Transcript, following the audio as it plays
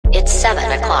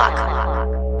7 o'clock.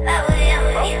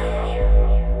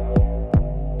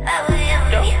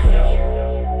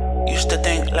 Used to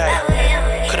think like,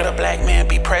 could a black man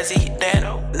be president?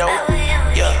 No,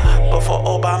 yeah. Before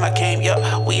Obama came,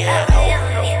 yeah, we had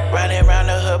hope. Riding around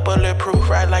the hood, bulletproof,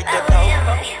 ride like the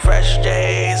Pope. Fresh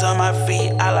J's on my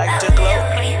feet, I like to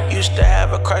glow. Used to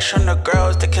have a crush on the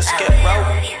girls that could skip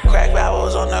rope. Crack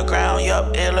vowels on the ground,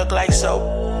 yup, it looked like soap.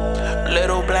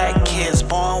 Little black kids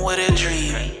born with a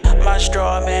dream. My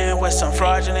straw man with some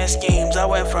fraudulent schemes. I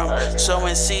went from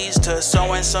sowing seeds to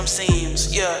sowing some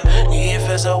seams. Yeah, you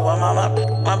invisible,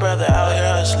 my brother out here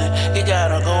hustling. He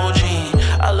got a gold chain.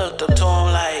 I looked up to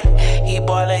him like he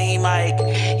ballin', he Mike,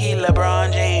 he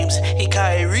LeBron James, he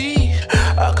Kyrie.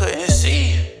 I couldn't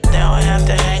see. They don't have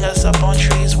to hang us up on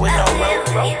trees with no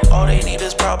rope. All they need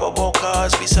is probable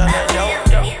cause, we sellin'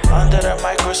 dope. Under the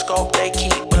microscope, they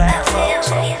keep black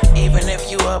folks. Even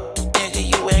if you up, nigga,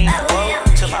 you ain't woke.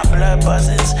 To my blood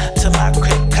buzzins, to my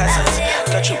crip cousins.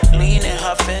 Got you leanin',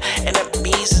 huffin', and the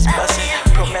bees is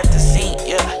bustin'. Promethazine,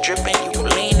 yeah, drippin', you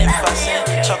leanin', fussin'.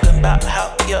 Talking about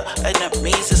how your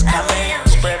enemies is comin'.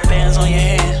 Spread bands on your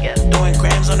hands, doing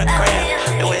grams on the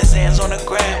gram, doing Zans on the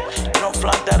gram. You don't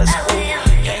flunked out of school,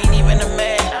 you ain't even a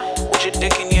man. With your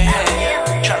dick in your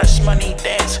hand, tryna money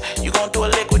dance. You gon' do a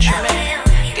lick with your man.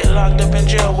 Get locked up in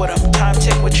jail with him, time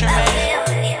tick with your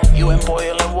man. You in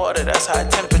boiling water, that's high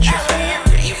temperature, fam.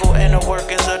 The evil inner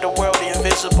workings of the world, the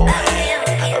invisible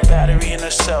hand. A battery in a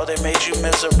cell that made you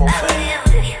miserable,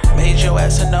 fam. Made your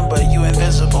ass a number, you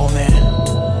invisible, man.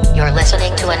 You're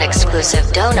listening to an exclusive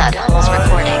Donut Holes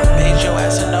recording. Made your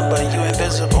ass a number, you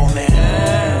invisible, man.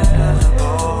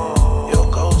 Yo,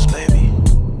 Ghost, baby.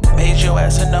 Made your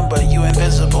ass a number, you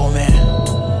invisible, man.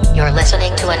 You're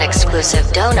listening to an exclusive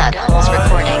Donut Holes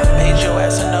recording. Made your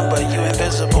ass a number, you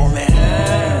invisible, man.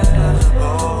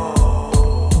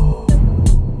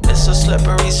 It's a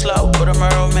slippery slope, but a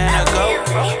murder man a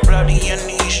go. Bloody in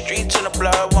these streets and the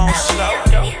blood won't slow.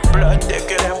 Blood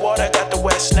thicker than water, got the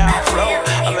West now flow.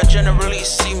 I'm a generally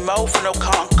C-Mo from no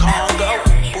Congo.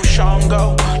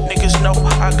 Bushongo, niggas know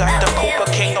I got the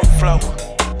Cooper Kingdom flow.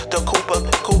 The Cooper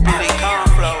Lee Khan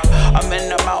flow. I'm in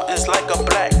the mountains like a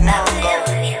black Mongo.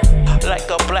 Like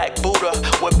a black Buddha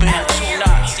with band 2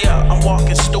 knots. Yeah, I'm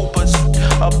walking stupas.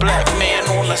 A black man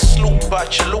on a sloop by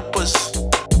chalupas.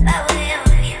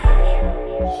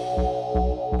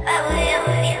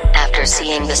 After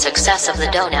seeing the success of the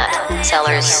donut,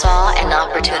 sellers saw an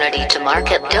opportunity to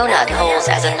market donut holes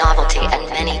as a novelty, and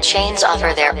many chains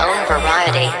offer their own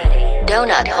variety.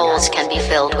 Donut holes can be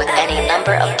filled with any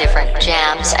number of different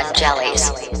jams and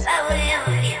jellies.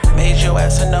 Made your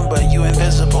ass a number, you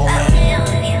invisible,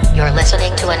 man. You're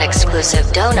listening to an exclusive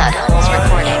Donut Holes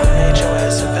recording. Made your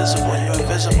ass invisible, you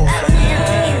invisible, man.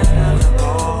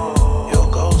 Yo,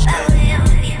 Ghost,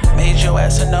 baby. Made your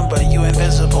ass a number, you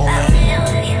invisible,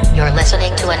 man. You're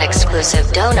listening to an exclusive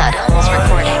Donut Holes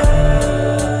recording.